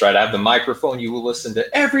 That's right. I have the microphone. You will listen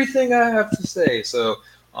to everything I have to say. So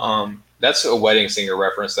That's a Wedding Singer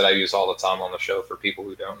reference that I use all the time on the show for people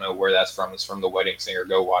who don't know where that's from. It's from The Wedding Singer.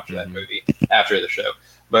 Go watch that movie after the show.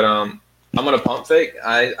 But I'm going to pump fake.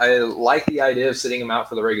 I like the idea of sitting him out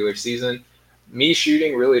for the regular season. Me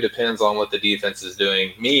shooting really depends on what the defense is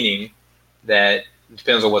doing, meaning that it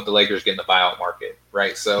depends on what the Lakers get in the buyout market,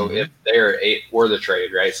 right? So if they're or the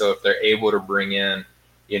trade, right? So if they're able to bring in,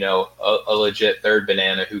 a legit third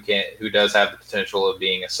banana who does have the potential of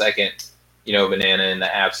being a second, banana in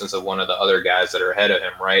the absence of one of the other guys that are ahead of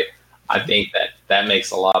him, right? I think that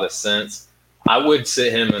makes a lot of sense. I would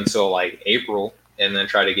sit him until like April and then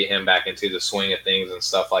try to get him back into the swing of things and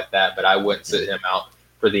stuff like that. But I wouldn't sit him out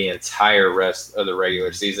for the entire rest of the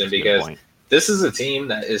regular season because this is a team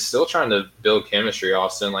that is still trying to build chemistry,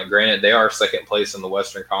 Austin. Like, granted, they are second place in the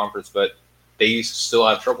Western Conference, but they still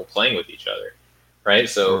have trouble playing with each other, right?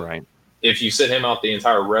 So if you sit him out the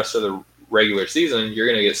entire rest of the regular season, you're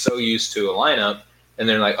going to get so used to a lineup, and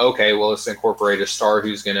then like, okay, well, let's incorporate a star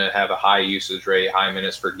who's going to have a high usage rate, high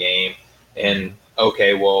minutes per game, and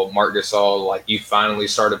okay, well, Marc Gasol, like, you finally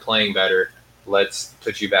started playing better. Let's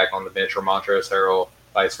put you back on the bench, or Montrezl Harrell,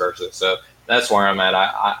 vice versa. So that's where I'm at.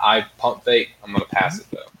 I pump fake. I'm going to pass it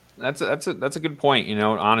though. That's a good point.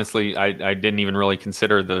 Honestly, I didn't even really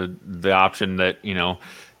consider the option that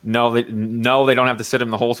no, they don't have to sit him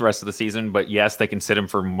the whole rest of the season, but yes, they can sit him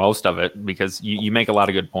for most of it because you make a lot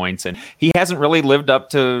of good points, and he hasn't really lived up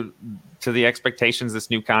to the expectations, this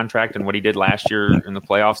new contract and what he did last year in the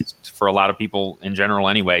playoffs for a lot of people in general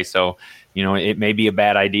anyway. So, it may be a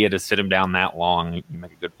bad idea to sit him down that long. You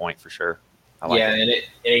make a good point for sure. And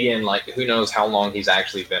again, like, who knows how long he's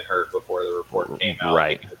actually been hurt before the report came out.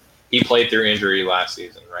 Right. He played through injury last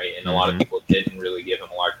season, right? And a lot of people didn't really give him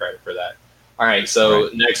a lot of credit for that. All right,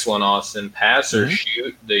 so next one, Austin. Pass or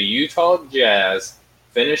shoot. The Utah Jazz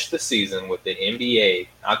finished the season with the NBA,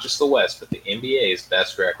 not just the West, but the NBA's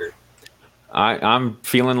best record. I'm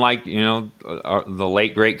feeling like, the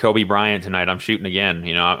late, great Kobe Bryant tonight. I'm shooting again.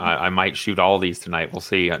 I might shoot all these tonight. We'll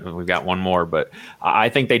see. We've got one more, but I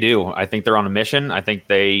think they do. I think they're on a mission. I think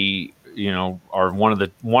they, are one of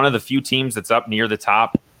the few teams that's up near the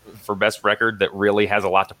top for best record that really has a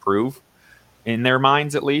lot to prove in their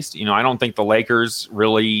minds, at least. I don't think the Lakers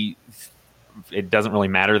really, it doesn't really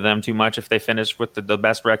matter to them too much if they finish with the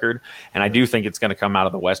best record. And I do think it's going to come out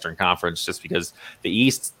of the Western Conference just because the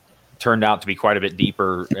East turned out to be quite a bit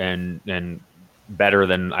deeper and better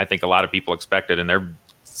than I think a lot of people expected, and they're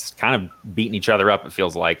kind of beating each other up, it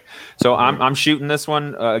feels like. So I'm shooting this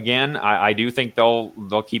one again. I do think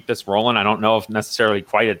they'll keep this rolling. I don't know if necessarily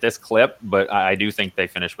quite at this clip, but I do think they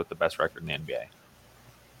finish with the best record in the NBA.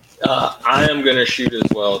 I am going to shoot as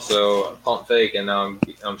well. So pump fake, and now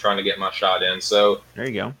I'm trying to get my shot in. So there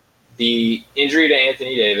you go. The injury to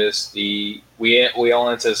Anthony Davis, we all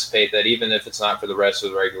anticipate that even if it's not for the rest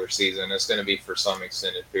of the regular season, it's going to be for some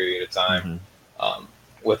extended period of time.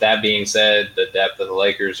 With that being said, the depth of the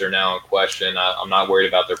Lakers are now in question. I'm not worried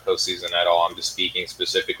about their postseason at all. I'm just speaking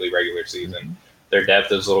specifically regular season. Their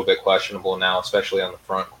depth is a little bit questionable now, especially on the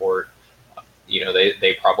front court.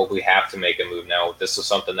 They probably have to make a move now. This is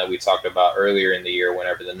something that we talked about earlier in the year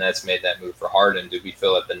whenever the Nets made that move for Harden. Did we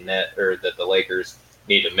feel that the Lakers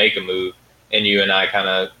need to make a move? And you and I kind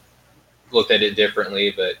of looked at it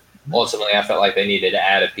differently, but ultimately I felt like they needed to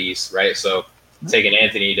add a piece, right? So taking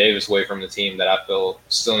Anthony Davis away from the team that I feel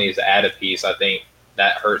still needs to add a piece, I think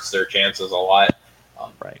that hurts their chances a lot.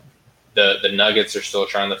 The Nuggets are still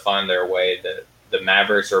trying to find their way. The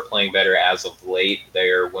Mavericks are playing better as of late.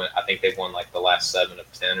 I think they've won like the last 7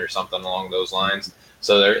 of 10 or something along those lines.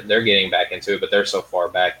 So they're getting back into it, but they're so far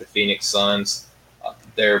back. The Phoenix Suns,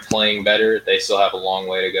 they're playing better. They still have a long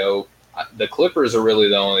way to go. The Clippers are really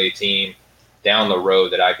the only team down the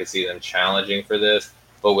road that I could see them challenging for this.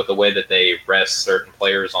 But with the way that they rest certain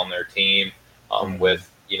players on their team,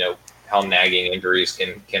 with how nagging injuries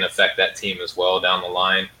can affect that team as well down the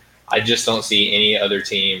line, I just don't see any other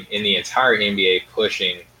team in the entire NBA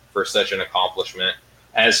pushing for such an accomplishment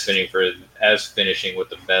as finishing with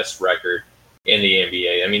the best record in the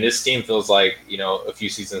NBA. I mean, this team feels like, a few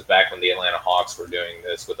seasons back when the Atlanta Hawks were doing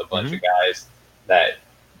this with a bunch of guys that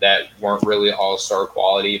weren't really all-star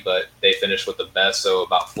quality, but they finished with the best. So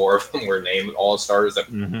about 4 of them were named all-stars.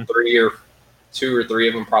 2 or 3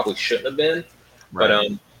 of them probably shouldn't have been.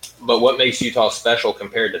 Right. But what makes Utah special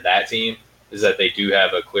compared to that team is that they do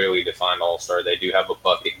have a clearly defined all-star. They do have a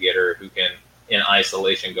bucket getter who can, in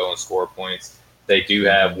isolation, go and score points. They do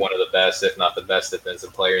have one of the best, if not the best,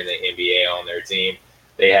 defensive player in the NBA on their team.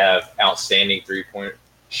 They have outstanding three-point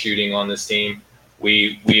shooting on this team.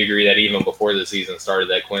 We agree that even before the season started,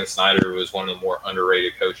 that Quinn Snyder was one of the more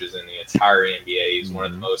underrated coaches in the entire NBA. He's one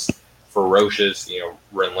of the most ferocious,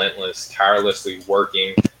 relentless, tirelessly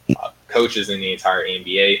working coaches in the entire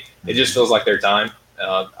NBA. It just feels like their time.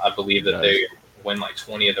 I believe that they win like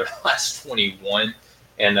 20 of their last 21,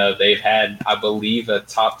 and they've had, I believe, a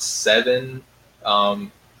top 7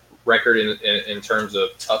 record in terms of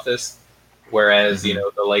toughest, whereas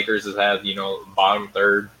the Lakers have had bottom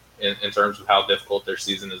third in terms of how difficult their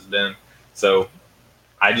season has been. So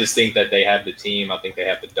I just think that they have the team. I think they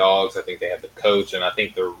have the dogs. I think they have the coach, and I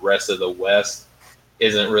think the rest of the West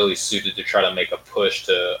isn't really suited to try to make a push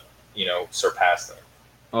to surpass them.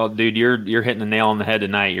 Well, dude, you're hitting the nail on the head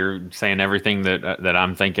tonight. You're saying everything that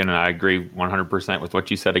I'm thinking, and I agree 100% with what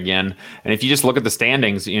you said again. And if you just look at the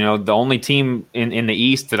standings, the only team in the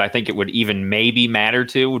East that I think it would even maybe matter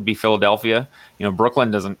to would be Philadelphia.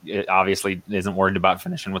 Brooklyn obviously isn't worried about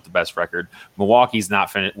finishing with the best record. Milwaukee's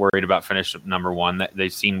not worried about finishing number 1.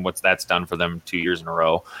 They've seen what that's done for them 2 years in a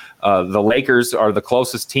row. The Lakers are the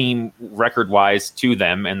closest team record-wise to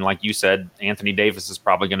them, and like you said, Anthony Davis is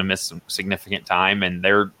probably going to miss some significant time, and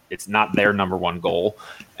it's not their number 1 goal.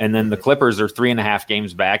 And then the Clippers are 3.5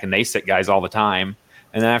 games back, and they sit guys all the time.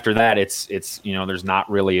 And then after that, it's there's not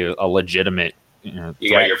really a legitimate you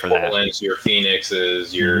got your Portlands, your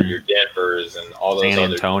Phoenixes, your Denvers, and all those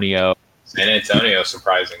San Antonio,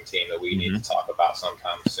 surprising team that we need to talk about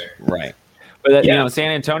sometime soon. Right. But San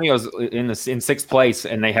Antonio's in 6th place,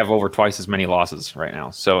 and they have over twice as many losses right now.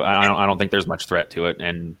 So I don't think there's much threat to it,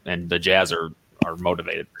 and the Jazz are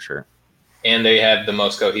motivated for sure. And they have the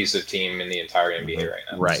most cohesive team in the entire NBA right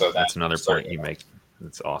now. Right. So that's another point you make.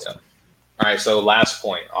 That's awesome. Yeah. All right. So last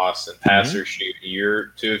point, Austin, pass or shoot. You're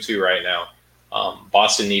 2 of 2 right now.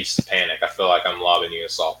 Boston needs to panic. I feel like I'm lobbing you a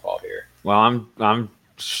softball here. Well, I'm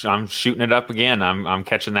shooting it up again. I'm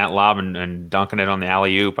catching that lob and dunking it on the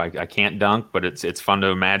alley oop. I can't dunk, but it's fun to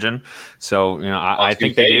imagine. So I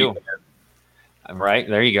think they do. Right,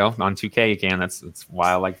 there you go. On 2K you can. That's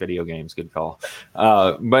why I like video games. Good call.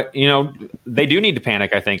 But they do need to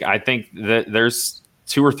panic. I think that there's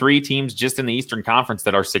 2 or 3 teams just in the Eastern Conference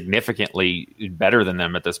that are significantly better than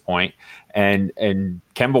them at this point. And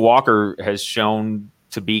Kemba Walker has shown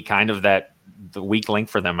to be kind of the weak link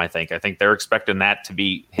for them. I think they're expecting that to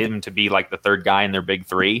be him to be like the third guy in their big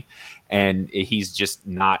 3, and he's just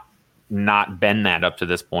not been that up to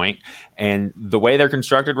this point. And the way they're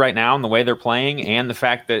constructed right now, and the way they're playing, and the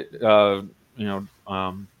fact that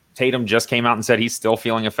Tatum just came out and said he's still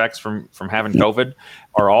feeling effects from having COVID,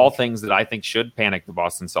 are all things that I think should panic the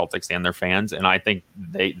Boston Celtics and their fans. And I think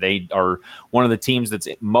they are one of the teams that's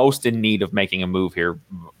most in need of making a move here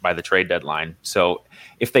by the trade deadline. So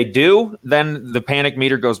if they do, then the panic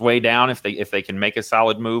meter goes way down if they can make a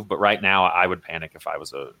solid move. But right now, I would panic if I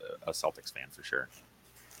was a Celtics fan for sure.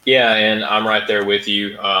 Yeah, and I'm right there with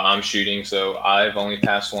you. I'm shooting, so I've only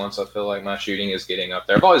passed once. I feel like my shooting is getting up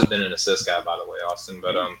there. I've always been an assist guy, by the way, Austin.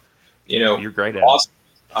 But you're great at Boston,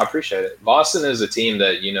 I appreciate it. Boston is a team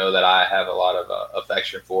that that I have a lot of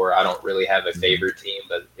affection for. I don't really have a favorite team,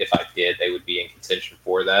 but if I did, they would be in contention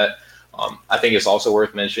for that. I think it's also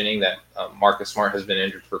worth mentioning that Marcus Smart has been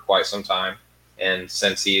injured for quite some time, and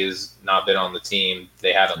since he has not been on the team,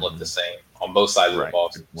 they haven't looked the same on both sides of the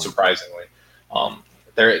ball. Surprisingly.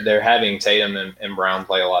 They're having Tatum and Brown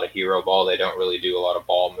play a lot of hero ball. They don't really do a lot of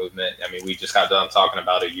ball movement. I mean, we just got done talking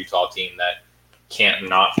about a Utah team that can't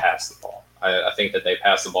not pass the ball. I think that they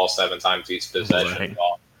pass the ball 7 times each possession. Right.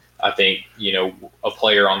 I think, a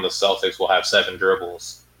player on the Celtics will have 7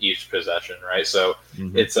 dribbles each possession, right? So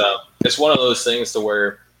it's one of those things to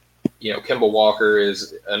where, Kemba Walker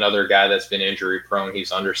is another guy that's been injury prone.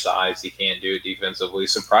 He's undersized. He can't do it defensively.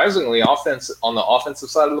 Surprisingly, on the offensive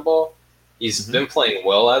side of the ball, he's been playing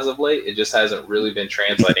well as of late. It just hasn't really been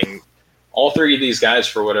translating. All 3 of these guys,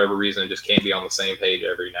 for whatever reason, just can't be on the same page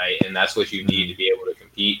every night, and that's what you need to be able to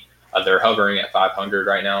compete. They're hovering at 500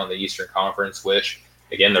 right now in the Eastern Conference, which,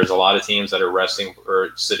 again, there's a lot of teams that are resting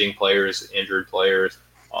or sitting players, injured players,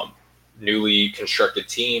 newly constructed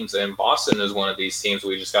teams, and Boston is one of these teams.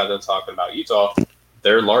 We just got done talking about Utah.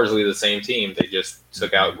 They're largely the same team. They just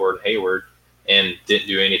took out Gordon Hayward and didn't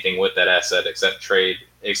do anything with that asset except a trade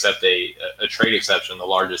exception, the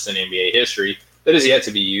largest in NBA history, that is yet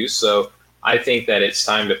to be used. So I think that it's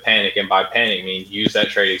time to panic, and by panic, I mean use that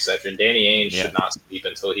trade exception. Danny Ainge should not sleep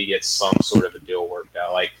until he gets some sort of a deal worked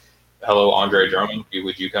out. Like, hello, Andre Drummond,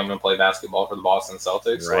 would you come and play basketball for the Boston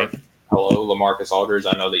Celtics? Right. Or, hello, LaMarcus Aldridge,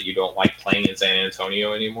 I know that you don't like playing in San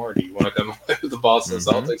Antonio anymore. Do you want to come and play with the Boston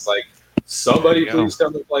Celtics? Like, somebody please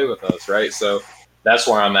come and play with us, right? So that's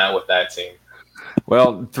where I'm at with that team.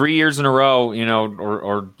 Well, 3 years in a row,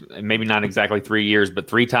 or maybe not exactly 3 years, but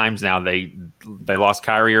 3 times now they lost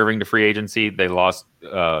Kyrie Irving to free agency. They lost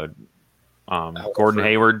Gordon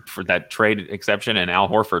Hayward for that trade exception, and Al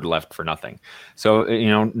Horford left for nothing. So,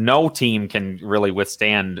 no team can really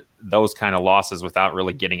withstand those kind of losses without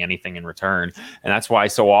really getting anything in return. And that's why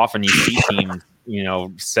so often you see teams,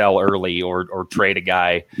 sell early or trade a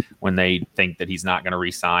guy when they think that he's not going to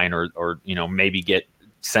re-sign or maybe get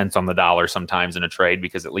cents on the dollar sometimes in a trade,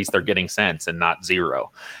 because at least they're getting cents and not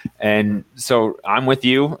zero. And so I'm with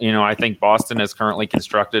you. I think Boston, as currently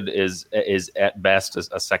constructed, is at best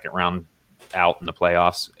a second round out in the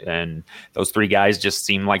playoffs. And those three guys just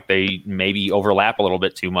seem like they maybe overlap a little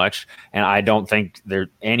bit too much. And I don't think there's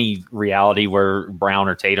any reality where Brown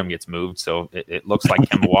or Tatum gets moved. So it looks like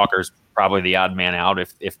Kemba Walker's probably the odd man out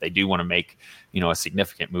if they do want to make, a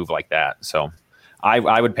significant move like that. So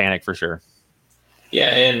I would panic for sure.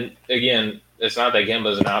 Yeah, and again, it's not that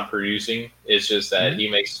Kemba's not producing. It's just that he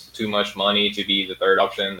makes too much money to be the third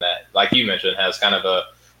option that, like you mentioned, has kind of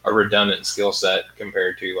a redundant skill set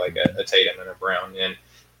compared to like a Tatum and a Brown. And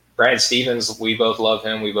Brad Stevens, we both love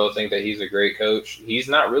him. We both think that he's a great coach. He's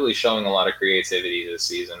not really showing a lot of creativity this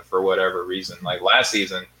season for whatever reason. Like last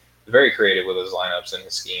season, very creative with his lineups and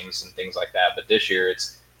his schemes and things like that. But this year,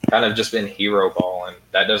 it's kind of just been hero ball, and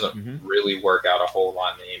that doesn't really work out a whole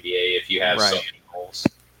lot in the NBA if you have so many goals.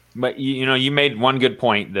 But you made one good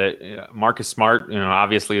point that Marcus Smart,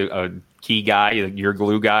 obviously a key guy, your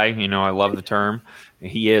glue guy. I love the term.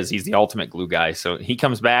 He's the ultimate glue guy. So he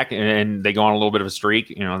comes back and they go on a little bit of a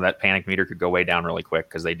streak. That panic meter could go way down really quick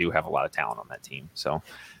because they do have a lot of talent on that team. So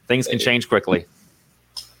things can change quickly.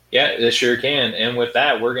 Yeah, it sure can. And with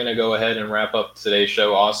that, we're going to go ahead and wrap up today's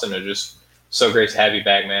show. Austin, it's just so great to have you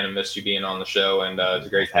back, man. I missed you being on the show, and it's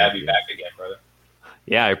great to have you back again, brother.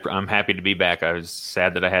 Yeah, I'm happy to be back. I was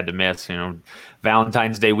sad that I had to miss.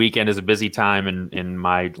 Valentine's Day weekend is a busy time in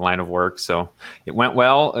my line of work, so it went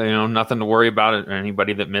well. Nothing to worry about.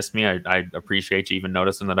 Anybody that missed me, I appreciate you even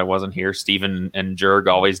noticing that I wasn't here. Steven and Jurg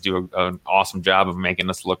always do an awesome job of making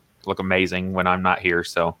us look amazing when I'm not here.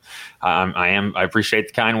 So I appreciate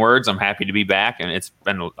the kind words. I'm happy to be back, and it's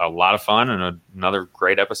been a lot of fun and another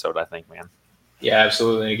great episode, I think, man. Yeah,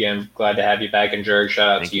 absolutely. Again, glad to have you back. And Jurg, shout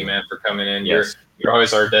out to you, man, for coming in. Yes. You're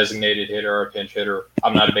always our designated hitter, our pinch hitter.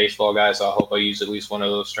 I'm not a baseball guy, so I hope I use at least one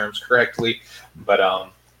of those terms correctly. But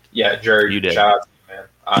yeah, Jurg, shout out to you,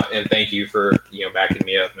 man, and thank you for backing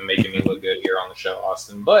me up and making me look good here on the show,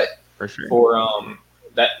 Austin. But for sure,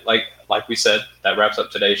 that like we said, that wraps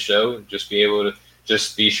up today's show. Just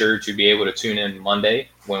be sure to be able to tune in Monday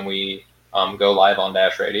when we go live on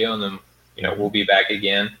Dash Radio, and then we'll be back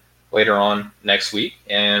again later on next week,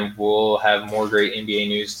 and we'll have more great NBA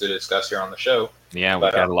news to discuss here on the show. Yeah,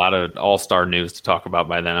 we've got a lot of all-star news to talk about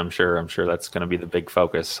by then, I'm sure. I'm sure that's going to be the big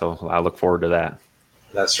focus, so I look forward to that.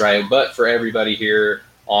 That's right. But for everybody here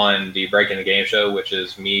on the Breaking the Game show, which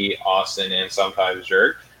is me, Austin, and sometimes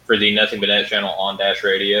Jurg, for the Nothing But Net channel on Dash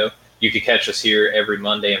Radio, you can catch us here every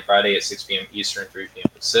Monday and Friday at 6 p.m. Eastern, 3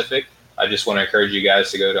 p.m. Pacific. I just want to encourage you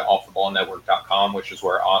guys to go to offtheballnetwork.com, which is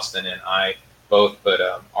where Austin and I both put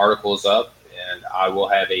articles up, and I will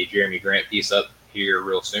have a Jeremy Grant piece up here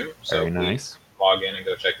real soon. So very nice. Log in and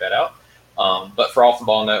go check that out. But for Off the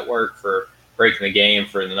Ball Network, for Breaking the Game,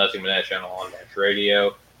 for the Nothing But Net channel on Dash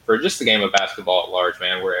Radio, for just the game of basketball at large,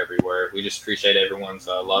 man, we're everywhere. We just appreciate everyone's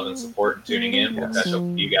love and support and tuning in. We'll catch up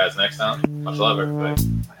with you guys next time. Much love, everybody.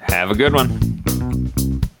 Have a good one.